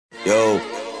Yo. Yo,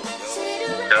 what's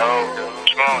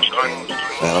going on, shorty?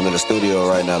 Man, I'm in the studio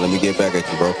right now. Let me get back at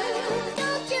you, bro.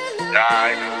 Nah,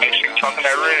 make sure you talking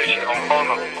that real shit on phone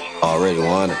number. Already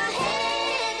won it.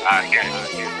 Alright, get it.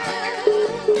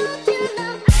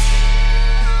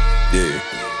 Yeah.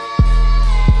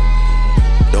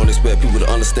 Don't expect people to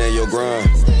understand your grind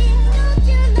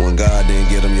when God didn't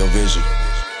give them your vision.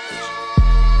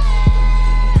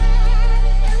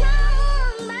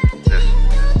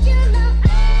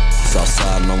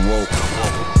 Southside and I'm woke.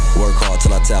 Work hard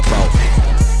till I tap out.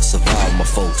 Survive my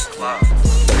folks. 37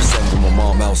 with my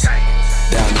mom house.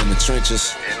 Down in the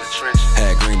trenches.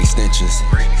 Had greeny stenches.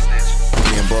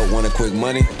 Being broke, wanted quick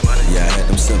money. Yeah, I had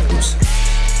them symptoms.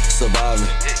 Surviving.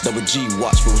 Double G,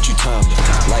 watch for what you timed it.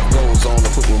 Life goes on,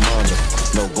 a quick reminder.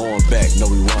 No going back,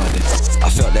 no rewinding. I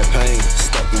felt that pain,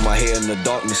 stuck with my head in the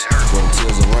darkness. Where the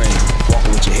tears of rain.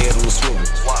 Walking with your head on the swivel.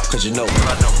 Cause you know,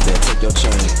 they'll take your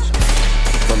chain.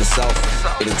 From the south,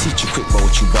 it'll teach you quick about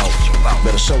what you bout.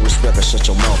 Better show respect or shut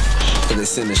your mouth. Cause they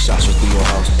sending shots right through your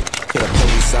house. Hit up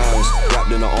police sirens,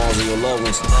 wrapped in the arms of your loved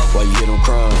ones. While you hear them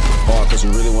crying, hard cause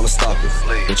you really wanna stop it.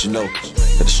 But you know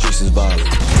that the streets is violent.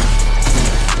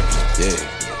 Yeah.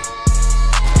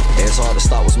 And it's hard to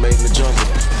stop what's made in the jungle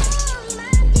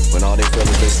when all they feel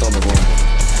is their stomach rumble.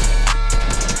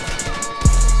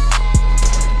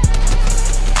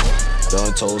 The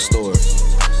untold story.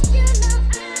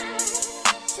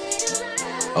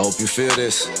 I hope you feel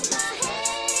this.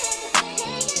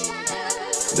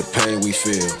 The pain we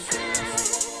feel.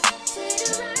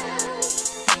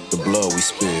 The blood we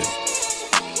spill.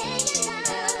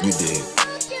 You did.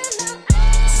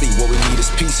 See, what we need is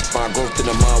peace. Find growth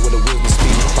in the mind with a will we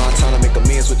speak. Find time to make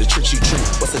amends with the tricks you treat.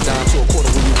 What's a dime to a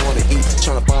quarter when you wanna eat?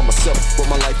 Trying to find myself,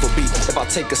 what my life will be. If I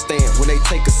take a stand, when they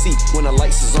take a seat. When the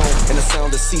lights is on and the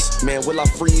sound is cease. Man, will I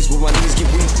freeze? Will my knees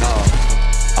get weak? Nah.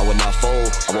 I will not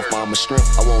fold, I will find my strength,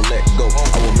 I won't let go.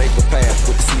 I will make a path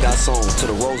with the seed I sown.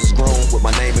 Till the roses grown with my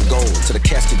name in gold. Till the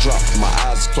casket drop, my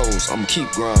eyes is closed. I'ma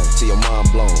keep grinding till your mind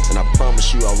blown. And I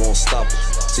promise you I won't stop it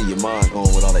till your mind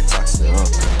gone with all that toxic,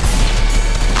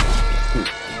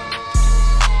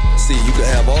 See, you can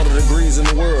have all the degrees in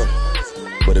the world,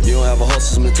 but if you don't have a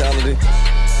hustler's mentality,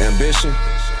 ambition,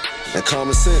 and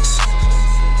common sense,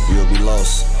 you'll be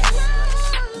lost.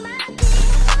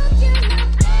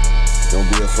 Don't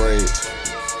be afraid.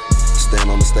 Stand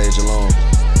on the stage alone.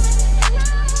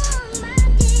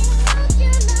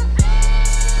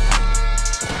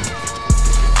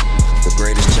 The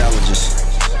greatest challenges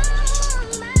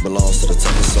belongs to the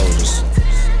toughest soldiers.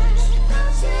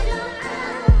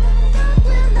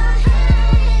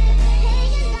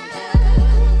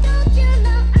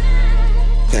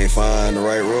 Can't find the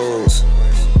right roads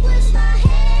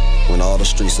when all the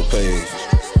streets are paved.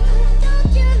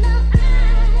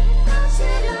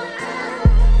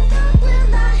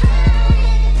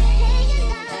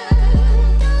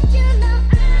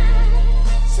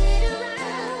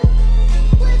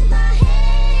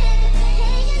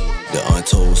 The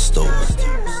untold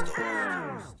story.